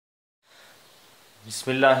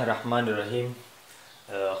بسم الله الرحمن الرحیم.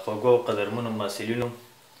 خوږو قدرمنو محصلینو،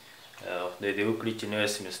 خدای دې وکړي چې نوی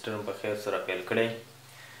سیمسټر په خیر سره پیل کړی.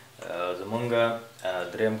 زمونږ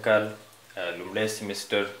دریم کال لومړی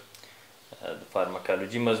سیمسټر د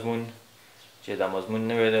فارماکالوجي مضمون چې دا مضمون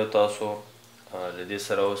نوی دی، تاسو د دې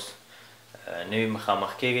سره اوس نوي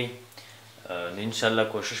مخامخ کیږئ. نو انشاءالله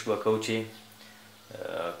کوشش به کوو چې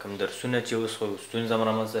کوم درسونه چې اوس خو ستونزه هم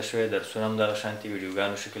رامنځته شوې، درسونه هم دغه شانتې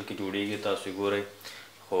ویډیوګانو شکل کې جوړیږي، تاسو یې ګورئ.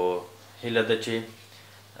 خو هیله ده چې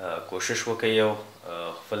کوشش وکئ او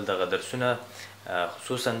خپل دغه درسونه،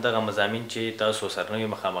 خصوصا دغه مضامین چې تاسو سره نوي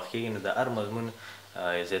مخامخ کیږئ، نو د هر مضمون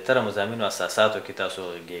زیاتره مضامینو اساساتو کې تاسو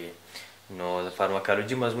غږیږئ. نو د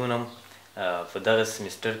فارماکالوجي مضمون هم په دغه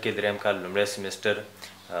سیمسټر کې دریم کال لومړی سیمسټر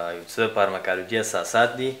یو څه فارماکالوجي اساسات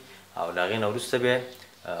دي، او له هغې نه وروسته بیا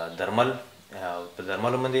درمل، په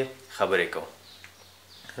درملو باندې خبرې کوو.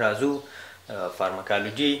 راځو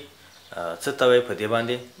فارماکالوجي څه ته وایي په دې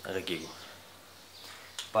باندې غږیږو.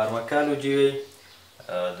 فارماکالوجي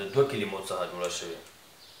د دوه کلمو څخه جوړه شوې.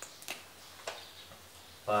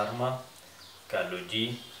 فارماکالوجي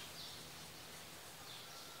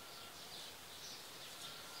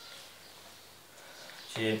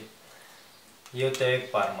چې یو ته وایي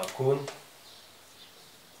فارماکون،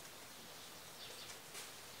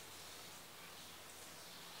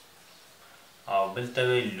 او بل ته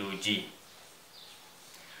وایي لوجي.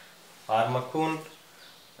 فارماکون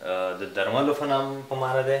د درملو په نام په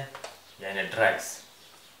معنا دی، یعنی ډرګز،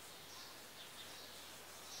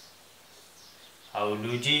 او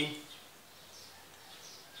لوجي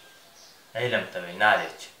علم ته وایي،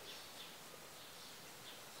 نالج.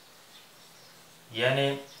 یعنی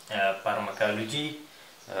فارماکالوجي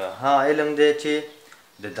علم دی چې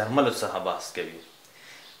د درملو څخه بحث کوي،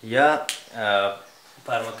 یا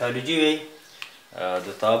فارماکالوجي وایي د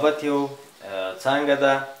طبابت یو څانګه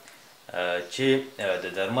ده چې د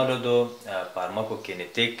درملو د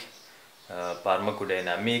فارماکوکینیتیک،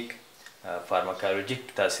 فارماکوډاینامیک، فارماکالوجیک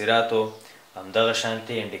تاثیراتو، همدغه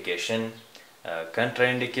شانتې انډیکیشن، کنټرا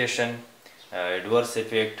انډیکیشن، ایډورس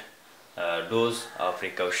افیکټ، ډوز او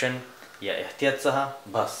پریکوشن یا احتیاط څخه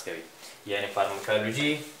بحث کوي. یعنی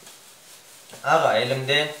فارماکالوجي هغه علم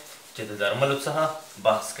دی چې د درملو څخه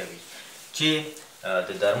بحث کوي، چې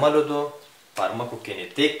د درملو د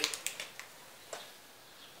فارماکوکینیتیک،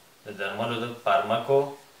 د درملو د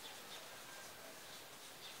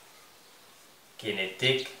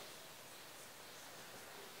فارماکوکینیتیک،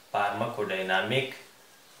 فارماکوډاینامیک،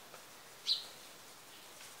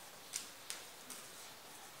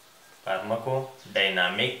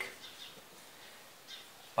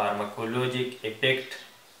 فارماکولوجیک افیکټ،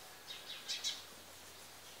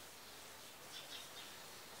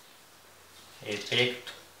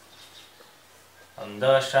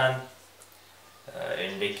 همدغه شان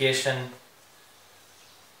انډیکیشن،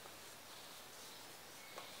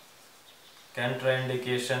 کنټرا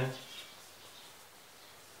انډیکیشن،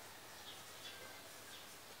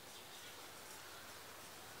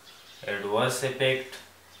 ایډورس افیکټ،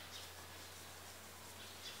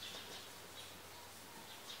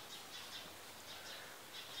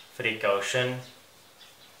 پریکوشن،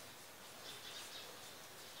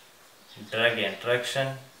 drug interaction,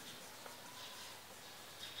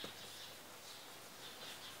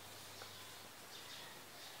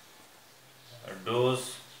 dose,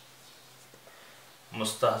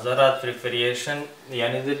 مستحضرات پریفریشن،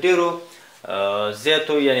 یعنی د ډیرو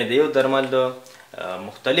زیاتو، یعنی د یو درمل د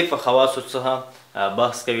مختلفو خواصو څخه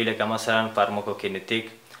بحث کوي، لکه مثلا فارماکوکینیتیک،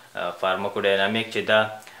 فارماکوډاینامیک، چې دا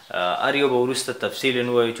هر یو به وروسته تفصیلا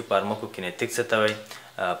ووایو چې فارماکوکینیتیک څه ته وایي،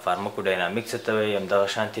 فارماکوډاینامیک څه ته وایي، همدغه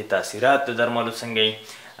شانتې تاثیرات د درملو څنګه وي.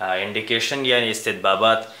 انډیکیشن یعنی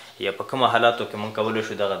استدبابات، یا په کومو حالاتو کې موږ کولی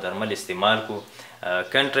شو دغه درمل استعمال کړو.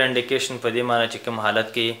 کنټرا انډیکیشن په دې معنی چې کوم حالت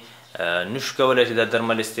کې نشو کولی چې دا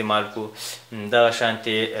درمل استعمال کړو. دغه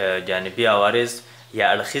شانتې جانبي عوارض یا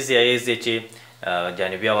اړخیزې اغېزې، چې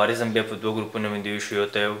جانبي عوارض هم بیا په دوه ګروپونو باندې ویشو، یو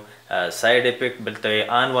ته یو ساید افیکټ، بل ته یې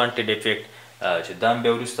ان وانټډ افیکټ، چې دا هم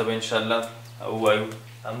بیا وروسته به انشاءالله ووایو.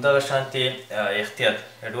 همدغه شانتې احتیاط،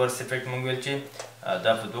 ایډورس افیکټ موږ ویل چې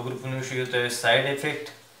دا په دوه ګروپونو ویشو، یو ته یې ساید افیکټ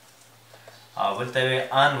او بل ته یې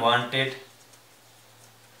ان وانټډ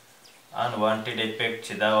افیکټ،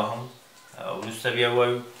 چې دا هم وروسته بیا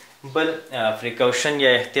ووایو. بل پریکوشن یا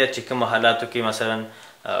احتیاط، چې کومو حالاتو کې مثلا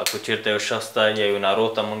که چېرته یو شخص ته یا یو ناروغ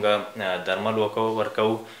ته موږ درمل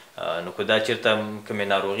ورکوو، نو که دا چېرته کومې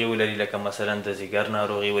ناروغي ولري، لکه مثلا د ځیګر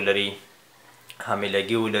ناروغي ولري،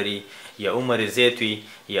 حاملګي ولري یا عمر زیات وي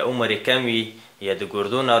یا عمر کم وي یا د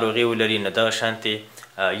ګردو ناروغي ولري، نو دغه شانتې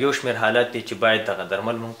یو شمېر حالات دي چې باید دغه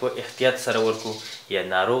درمل موږ په احتیاط سره ورکو یا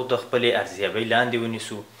ناروغ د خپلې ارزیابۍ لاندې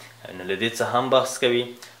ونیسو. نو له دې څه هم بحث کوي.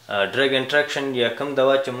 ډرګ انټراکشن یا کوم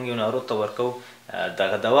دوا چې موږ یو ناروغ ته ورکو،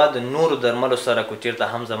 دغه دوا د نورو درملو سره که چېرته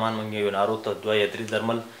هم زمان موږ یو ناروغ ته 2 یا 3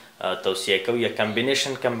 درمل توصیه کوو یا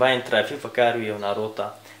کمبینیشن کمباین ترافي پکار وي یو ناروغ ته،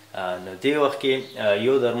 نو دې وخت کې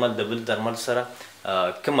یو درمل د بل درمل سره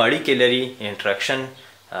کوم اړیکې لري انټراکشن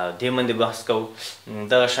دې باندې بحث کوو.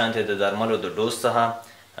 دغه شانتې د درملو د ډوز څخه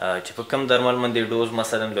چې په کوم درمل باندې ډوز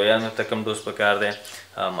مثلا لویانو ته کوم ډوز پکار دی،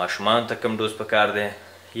 ماشومانو ته کوم ډوز پکار دی،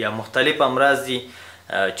 یا مختلف امراض دي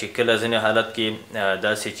چې کله ځینې حالت کې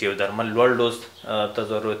داسې چې یو درمل لوړ ډوز ته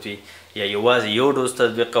ضرورت وي یا یوازې یو ډوز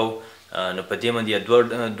تطبیق کوو، نو په دې باندې یا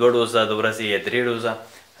 2 ډوزه د ورځې یا 3 ډوزه،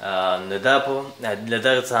 نو دا له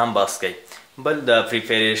دغه څه هم بحث کوي. بل د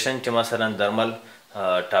پریپریشن چې مثلا درمل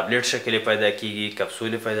ټابلیټ شکل پیدا کیږي،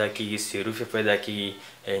 کپسول پیدا کیږي، سیروف پیدا کیږي،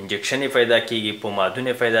 انجکشن پیدا کیږي،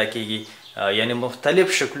 پومادونه پیدا کیږي، یعنی مختلف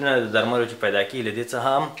شکلونه د درملو چې پیدا کیږي، له دې څخه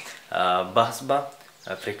هم بحث به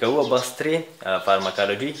پرې کوو او بحث ترې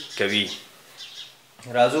فارماکالوجي کوي.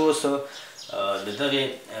 راځو اوس د دغې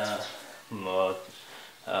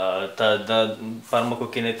د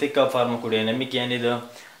فارماکوکینیتیک او فارماکوډاینامیک یعنی د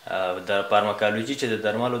فارماکالوجي چې د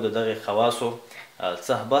درملو د دغې خواصو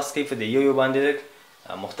څخه بحث کوي، په دې یو باندې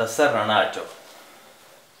مختصر رڼا اچو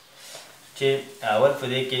چې اول په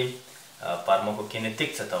دې کې فارماکوکینیتیک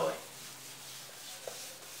څه ته وایي.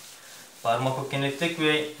 فارماکوکینیتیک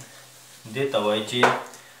وی دې ته وایي چې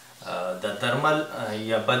د درمل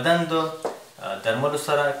یا بدن د درملو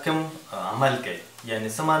سره کوم عمل کوي، یعنی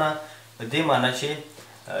څه معنا؟ په دې معنا چې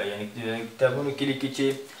یعنی کتابونو کې لیکي چې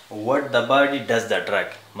what the body does the drug،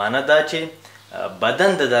 معنا دا چې بدن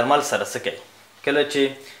د درمل سره څه کوي. کله چې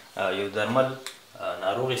یو درمل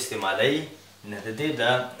ناروغ استعمالوي، نو د دې د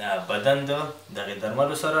بدن د دغې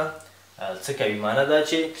درملو سره څه کوي، معنا دا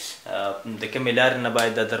چې د کومې لارې نه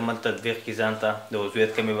باید د درمل تطبیق کړي ځان ته، د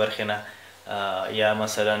عضویت کومې برخې نه، یا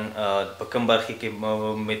مثلا په کوم برخې کې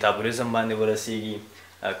میتابولیزم باندې ورسیږي،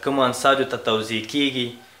 کومو انساجو ته توضیح کیږي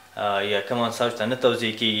یا کومو انساجو ته نه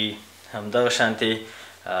توضیح کیږي، همدغه شانتې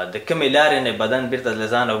د کومې لارې نه بدن بیرته له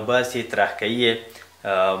ځانه وباسي، ترخ کوي یې،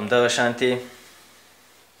 همدغه شانتې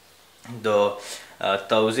د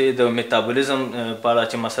توضیح د میتابولیزم په اړه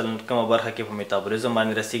چې مثلا کومه برخه کې په میتابولیزم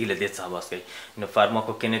باندې رسیږي، له دې څخه بحث کوي. نو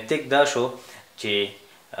فارماکوکینیتیک دا شو چې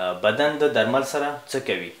بدن د درمل سره څه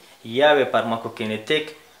کوي، یا وی فارماکوکینیتیک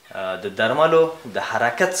د درملو د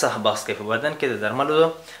حرکت څخه بحث کوي، په بدن کې د درملو د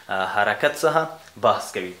حرکت څخه بحث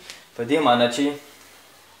کوي. په دې معنی چې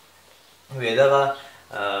وی دغه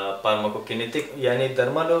فارماکوکینیتیک یعنی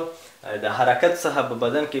درملو د حرکت څخه په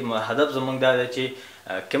بدن کې هدف زموږ دا دی چې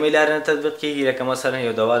کومې لارې نه تطبیق کیږي، لکه مثلا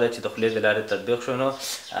یو دوا ده چې د خولې د لارې تطبیق شو، نو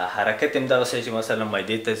حرکت هم دغسې چې مثلا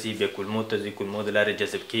معدې ته ځي، بیا کولمو ته ځي، کولمو د لارې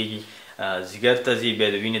جذب کیږي، ځیګر ته ځي، بیا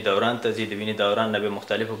د وینې دوران ته ځي، د وینې دوران نه بیا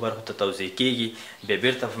مختلفو برخو ته توضیح کیږي، بیا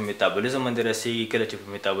بیرته په میتابولیزم باندې رسیږي. کله چې په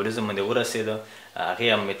میتابولیزم باندې ورسېده، هغې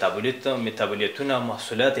هم میتابولیتونه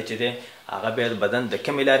محصولات چې دی هغه بیا بدن د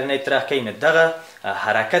کومې لارې نه اطراح کوي، نو دغه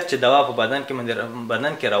حرکت چې دوا په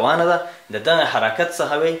بدن کې روانه ده، د دغه حرکت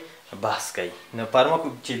څخه وی بحث کوي. نو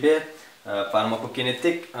چې بیا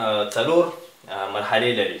فارماکوکینیتیک 4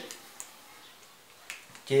 مرحلې لري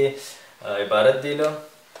چې عبارت دی له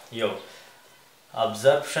یو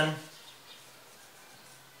ابزرپشن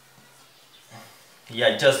یا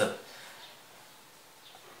جذب،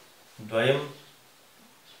 دویم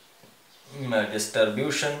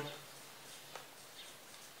ډسټربیوشن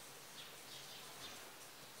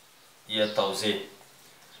یا توزیع،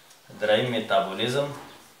 دریم میتابولیزم،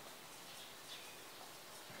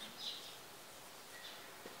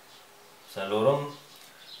 څلورم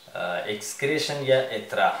ایکسکریشن یا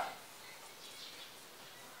اطراح.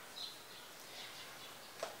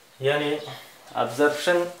 یعنی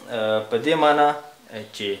ابزرپشن په دې معنی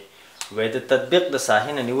چې وایي د تطبیق د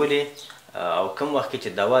ساحې نه نیولې او کوم وخت کې چې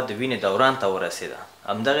دوا د وینې دوران ته ورسېده،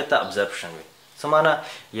 همدغې ته ابزرپشن وي. څه معنی؟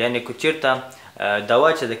 یعنی که چېرته دوا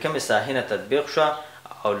چې د کومې ساحې نه تطبیق شوه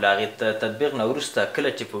او له هغې تطبیق نه وروسته کله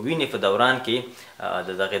چې په وینې په دوران کې د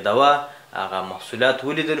دغې دوا هغه محصولات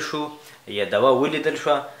ولیدل شو یا دوا ولیدل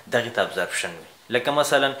شوه، دغې ته ابزرپشن وي. لکه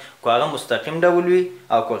مثلا که هغه مستقیم ډول وي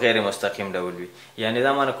او که غیر مستقیم ډول وي، یعنی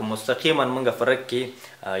دا معنی که مستقیما موږ په رګ کې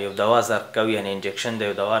یو دوا ضرب کوو، یعنی انجکشن د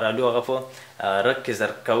یو دوا رالو هغه په رګ کې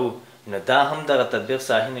ضرب کوو، نو دا هم دغه تطبیق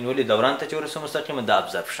ساحې نه نیولې دوران ته چې ورسو مستقیما دا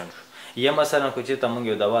ابزرپشن شو. یا مثلا که چېرته موږ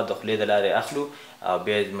یو دوا د خولې د لارې اخلو او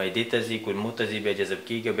بیا معدې ته ځي، کولمو ته ځي، بیا جذب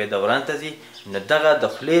کېږي او بیا دوران ته ځي، نو دغه د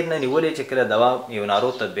خولې نه نیولې چې کله دوا یو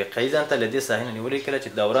ناروغ تطبیق کوي ځان ته، له دې ساحې نه نیولې کله چې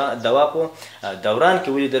دوا په دوران کې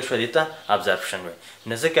ولیدل شوه، دې ته ابزرپشن وایي.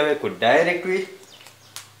 نو ځکه وایي که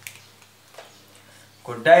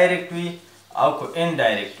ډایرکټ وي او که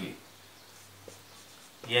انډایرکټ وي،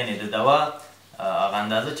 یعنې د دوا هغه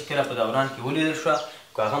اندازه چې کله په دوران کې ولیدل شوه،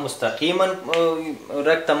 که هغه مستقیما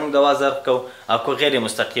رګ ته موږ دوا ضرب کوو او که غیر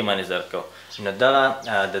مستقیما یې ضرب کوو، نو دغه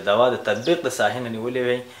د دوا د تطبیق د ساحې نه نیولې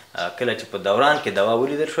وی، کله چې په دوران کې دوا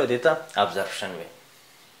ولیدل شوه دې ته ابزرپشن وی.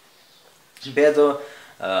 بیا د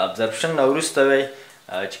ابزرپشن نه وروسته وی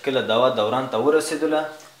چې کله دوا دوران ته ورسېدله،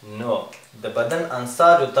 نو د بدن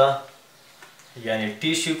انساجو ته یعنې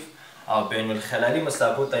ټیشو او بین الخلالي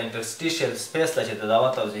مسافو ته انټرسټیشل سپیس ته چې د دوا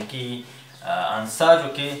توضیح کېږي، انساجو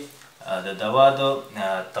کې د دوا د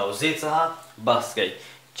توضیح څخه بحث کوي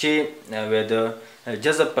چې د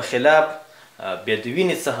جذب په خلاف بیا د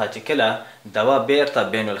وینې څخه چې کله دوا بیرته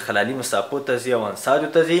بین الخلالي مسافو ته ځي او انساجو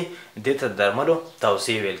ته ځي، دې ته د درملو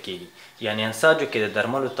توضیح ویل کېږي. یعنې انساجو کې د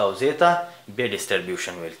درملو توضیح ته بیا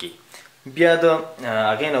ډسټریبیوشن ویل کېږي. بیا د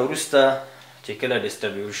هغې نه وروسته چې کله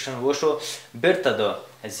ډسټریبیوشن وشو، بیرته د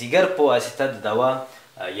ځیګر په واسطه د دوا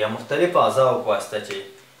یا مختلفو اعضاو په واسطه چې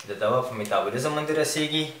د دوا په میتابولیزم باندې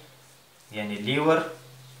رسیږي، یعنی لیور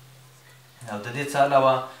او د دې څخه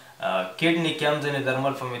علاوه کډني کې هم ځینې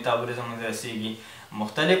درمل په میتابولیزم باندې رسیږي.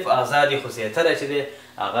 مختلف اعضا دي، خو زیاتره چې دی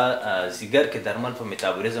هغه ځیګر کې درمل په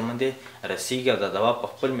میتابولیزم باندې رسیږي او د دوا په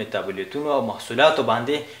خپل میتابولیتونو او محصولاتو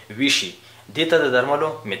باندې ویشي. دې ته د درملو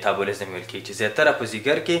میتابولیزم ویل کېږي چې زیاتره په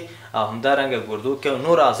ځیګر کې او همدارنګه ګردو کې او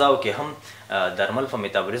نورو اعضاو کې هم درمل په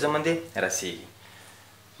میتابولیزم باندې رسیږي.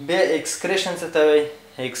 بیا اکسکریشن څه ته وایي؟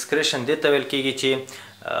 اکسکریشن دې ته ویل کېږي چې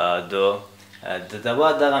د دوا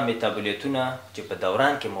دغه میتابولیتونه چې په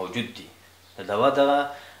دوران کې موجود دي، د دوا دغه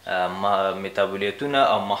میتابولیتونه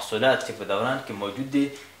او محصولات چې په دوران کې موجود دي،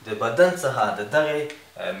 د بدن څخه د دغې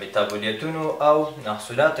میتابولیتونو او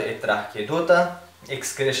محصولاتو اطراح کېدو ته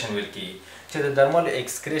اکسکریشن ویل کېږي. چې د درملو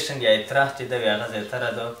اکسکریشن یا اطراح چې دی هغه زیاتره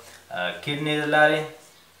د کډني له لارې،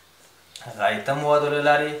 غایطه موادو له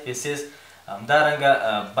لارې، فیسز، همدارنګه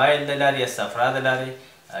بایل له لارې یا صفرا د لارې،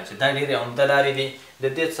 چې دا ډېرې عمده لارې دي. د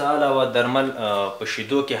دې څخه علاوه درمل په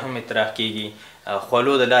شیدو کې هم اطراح کېږي،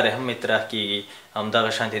 خولو د لارې هم اطراح کېږي، همدغه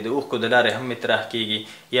شانتې د اوښکو د لارې هم اطراح کېږي.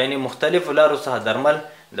 یعنې مختلفو لارو څخه درمل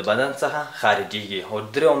د بدن څخه خارجېږي. او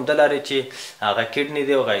درې عمده لارې چې هغه کډني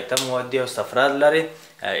دی او غایطه مواد دي او صفرا د لارې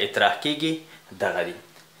اطراح کېږي دغه دي.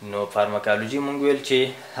 نو فارماکالوژي مونږ ویل چې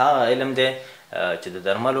هغه علم دی چې د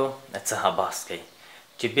درملو څخه بحث کوي،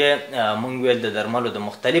 چې بیا مونږ ویل د درملو د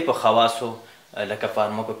مختلفو خواصو لکه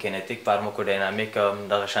فارماکوکینیتیک، فارماکوډاینامیک،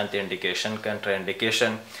 دغه شانتې انډیکیشن، کنټرا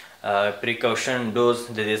انډیکیشن، پریکوشن، ډوز،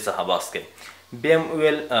 د دې څخه بحث کوي. بیا م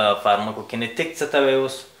ویل فارماکوکینیتیک څه ته وایي.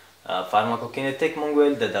 اوس فارماکوکینیتیک مونږ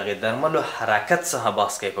ویل د دغې درملو حرکت څخه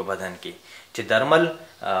بحث کوي په بدن کې، چې درمل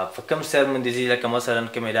په کوم سیر باندې ځي، لکه مثلا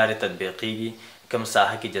کومې لارې تطبیقیږي، کوم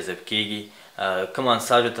ساحه کې جذب کېږي، کوم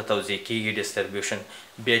انساجو ته توضیح کېږي ډسټریبیوشن،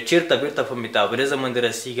 بیا چیرته بیرته په میتابولیزم باندې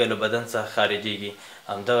رسیږي، له بدن څخه خارجېږي.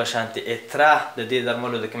 همدغه شانتې اطراح د دې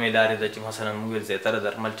درملو د کومې لارې ده چې مثلا موږ ویل زیاتره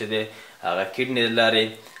درمل چې دی هغه کډني له لارې،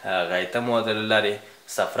 غایطه موادو له لارې،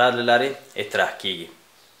 صفرا له لارې اطراح کېږي.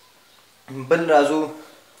 بل راځو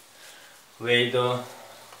وایي د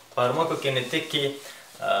فارماکوکینیتیک کې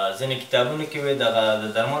ځینې کتابونو کې وایي دغه د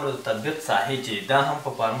درملو د تطبیق ساحې چې دا هم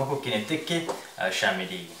په فارماکوکینیتیک کې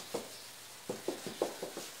شاملېږي.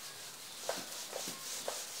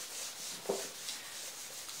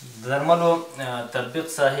 د درملو تطبیق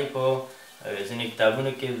ساحې په ځینې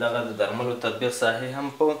کتابونو کې دغه د درملو تطبیق ساحې هم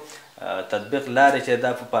په تطبیق لارې چې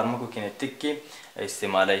دا په فارماکوکینیتیک کې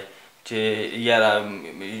استعمالوي، چې یا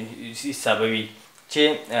حسابوي چې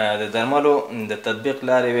د درملو د تطبیق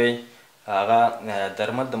لارې وي هغه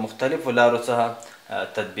درمل د مختلفو لارو څخه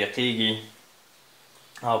تطبیقیږي.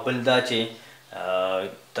 او بل دا چې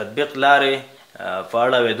تطبیق لارې په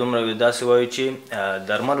اړه وی دومره داسې وایو چې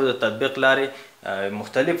درملو د تطبیق لارې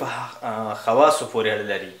مختلف خواصو پورې اړه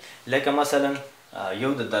لري. لکه مثلا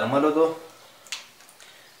یو د درملو د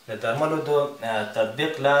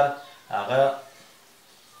تطبیق لار هغه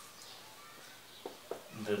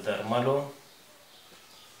د درملو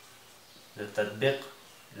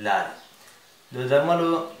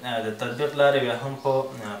د تطبیق لارې بیا هم په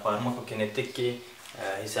فارماکوکینیتیک کې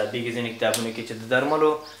حسابېږي ځینې کتابونو کې، چې د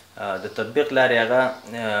درملو د تطبیق لارې هغه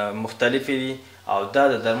مختلفې دي. او دا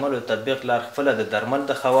د درملو د تطبیق لار خپله د درمل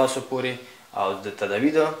د خواصو پورې او د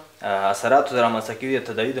تداوي د اثراتو د رامنځته کېدو د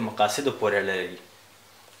تداوي د مقاصدو پورې اړه لري.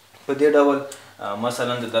 په دې ډول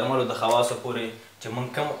مثلا د درملو د خواصو پورې چې موږ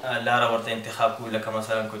کوم لاره ورته انتخاب کوو، لکه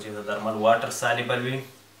مثلا کو چې د درمل واټر سالیبل وي،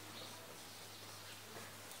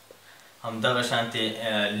 همدغه شانتې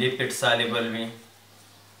لیپیډ سالیبل وي،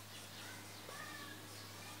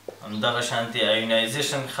 همدغه شانتې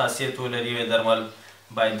آیونایزیشن خاصیت ولري وي درمل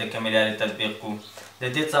باید د کمې لارې تطبیق کړو. د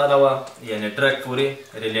دې څخه علاوه یعنې ډرګ پورې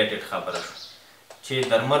ریلیټډ خبره شو چې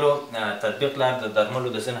درملو تطبیق لار د درملو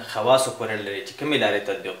د ځینې خواصو پورې لري چې کومې لارې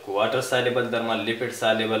تطبیق کړو، واټر سالیبل درمل، لیپیډ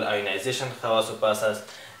سالیبل، آیونایزیشن خواصو په اساس.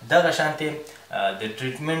 دغه شانتې د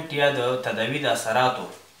ټریټمنټ یا د تداوي د اثراتو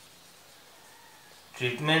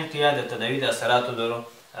د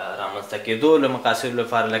رامنځته کېدو له مقاصدو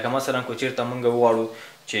لپاره، لکه مثلا کو چېرته موږ وغواړو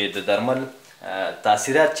چې د درمل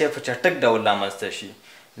تاثیرات چې په چټک ډول رامنځته شي،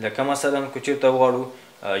 لکه مثلا کو چېرته وغواړو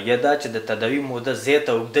یا دا چې د تداوي موده زیاته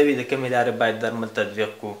اوږده وي، د کومې لارې باید درمل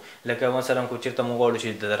تطبیق کړو، لکه مثلا کو چېرته موږ غواړو چې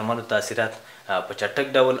د درملو تاثیرات په چټک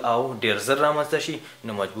ډول او ډېر زر رامنځته شي،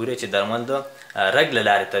 نو مجبور چې درمل د رګ له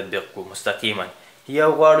لارې تطبیق کړو مستقیما. یا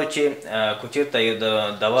غواړو چې کو چېرته یو د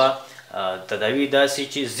دوا تداوي داسې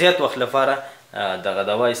چې زیات وخت لپاره دغه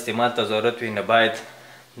دوا استعمال ته ضرورت وي، نه باید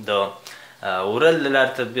د اورل له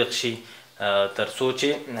لارې تطبیق شي تر څو چې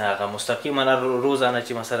هغه مستقیما روزانه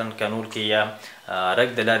چې مثلا کانول کې یا رګ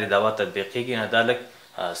د لارې دوا تطبیقیږي، نه دا لږ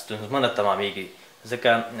ستونزمنه تمامیږي، ځکه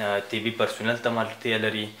طبي پرسونل ته هم اړتیا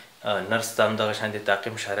لري، نرس ته هم دغه شانتې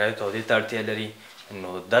تعقیم شرایطو او دې ته اړتیا لري، نو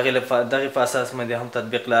دغې په اساس باندې هم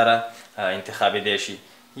تطبیق لاره انتخابېدی شي.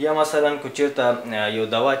 یا مثلا کو چېرته یو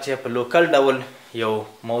دوا چې په لوکل ډول یو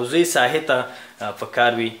موضوعي ساحې ته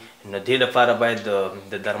پکار وي، نو دې لپاره باید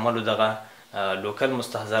د درملو دغه لوکل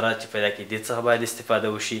مستحضرات چې پیدا کړي دې څخه باید استفاده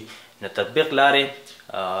وشي. نو تطبیق لارې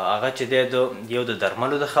هغه چې دی یو د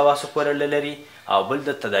درملو د خواصو پورې اړه لري او بل د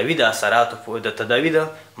تداوي د اثراتو د تداوي د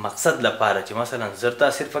مقصد لپاره چې مثلا زر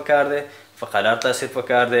تاثیر پکار دی، فقلار تاثیر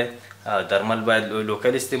پکار دی، درمل باید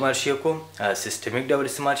لوکل استعمال شي، کوم سیستمیک ډول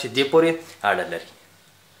استعمال شي، دې پورې اړه لري.